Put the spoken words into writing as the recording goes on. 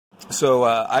So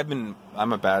I'm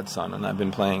a bad son, and I've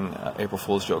been playing April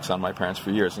Fool's jokes on my parents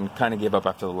for years, and kind of gave up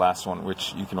after the last one,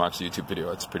 which you can watch the YouTube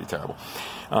video. It's pretty terrible.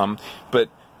 But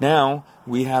now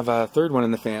we have a third one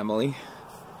in the family.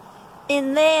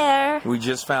 In there. We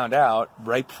just found out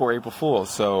right before April Fool's.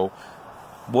 So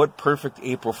what perfect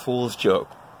April Fool's joke,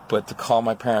 but to call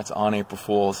my parents on April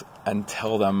Fool's and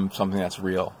tell them something that's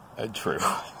real and true.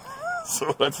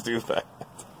 So let's do that.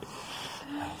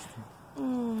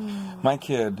 My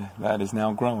kid that is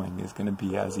now growing is going to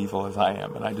be as evil as I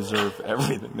am, and I deserve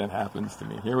everything that happens to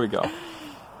me. Here we go.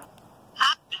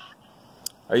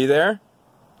 Are you there?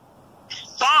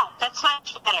 Yeah, that's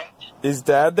much better. Is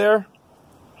Dad there?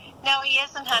 No, he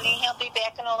isn't, honey. He'll be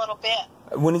back in a little bit.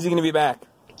 When is he going to be back?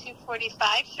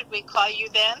 2:45. Should we call you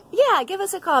then? Yeah, give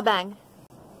us a call, Bang.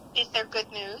 Is there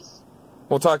good news?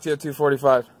 We'll talk to you at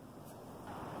 2:45.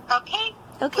 Okay.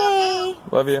 Okay.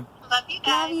 Love you. Love you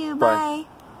guys. Love you. Bye. Bye.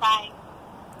 Bye.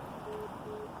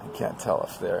 I can't tell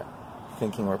if they're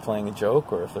thinking we're playing a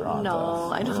joke or if they're on to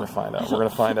us. I don't. We're going to find out. We're going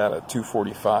to find out at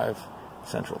 2:45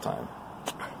 Central Time.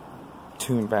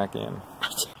 Tune back in.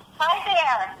 Hi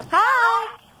there.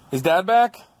 Hi. Is Dad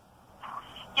back?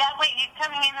 Yeah, wait, he's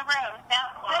coming in the room. Now,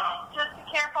 just a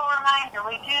careful reminder,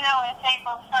 we do know it's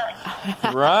April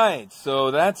 1st. Right.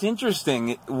 So that's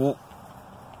interesting.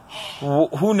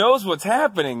 Who knows what's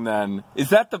happening then? Is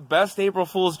that the best April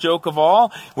Fool's joke of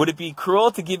all? Would it be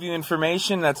cruel to give you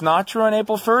information that's not true on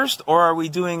April 1st? Or are we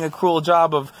doing a cruel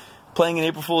job of playing an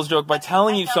April Fool's joke by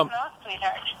telling you something? I don't know,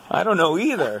 sweetheart. I don't know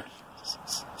either.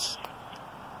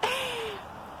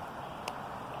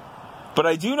 But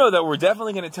I do know that we're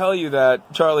definitely going to tell you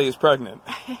that Charlie is pregnant.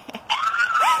 Oh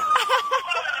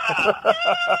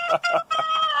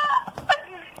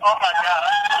my God.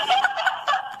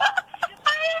 I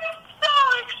am so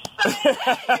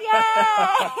excited. Yay.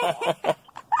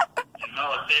 You know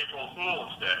it's April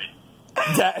Fool's Day.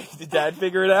 Did Dad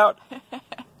figure it out?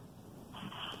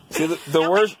 See, the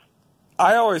worst...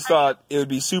 I always thought it would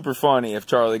be super funny if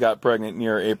Charlie got pregnant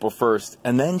near April 1st,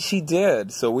 and then she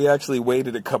did, so we actually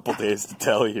waited a couple days to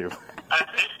tell you. That's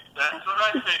what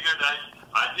I figured.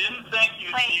 I didn't think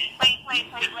you'd Wait.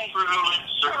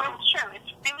 It's true. It's true.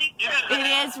 It's really true. It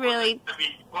is really. To be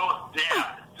both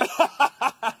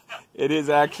dads. It is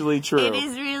actually true. It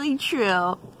is really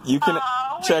true. You can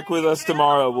check with us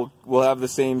tomorrow. We'll have the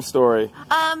same story.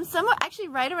 Somewhere actually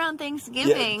right around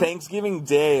Thanksgiving. Yeah, Thanksgiving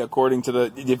Day, according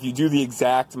to if you do the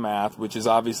exact math, which is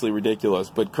obviously ridiculous,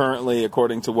 but currently,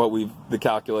 according to the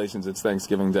calculations, it's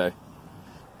Thanksgiving Day.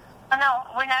 Oh, no,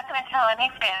 we're not going to tell any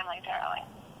family, darling.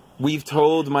 We've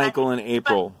told Michael and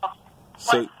April.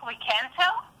 So What, we can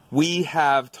tell? we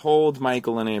have told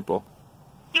Michael and April.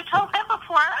 You told them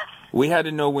before us? We had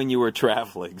to know when you were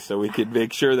traveling, so we could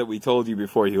make sure that we told you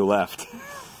before you left.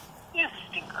 You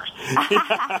stinkers.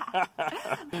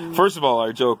 First of all,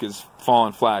 our joke is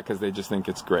falling flat because they just think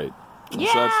it's great.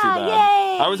 Yeah, So that's too bad.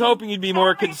 yay. I was hoping you'd be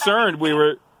more concerned we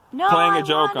were No, playing I a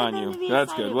joke wanted on them to you. be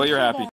That's excited good. Well, you're to do happy. that.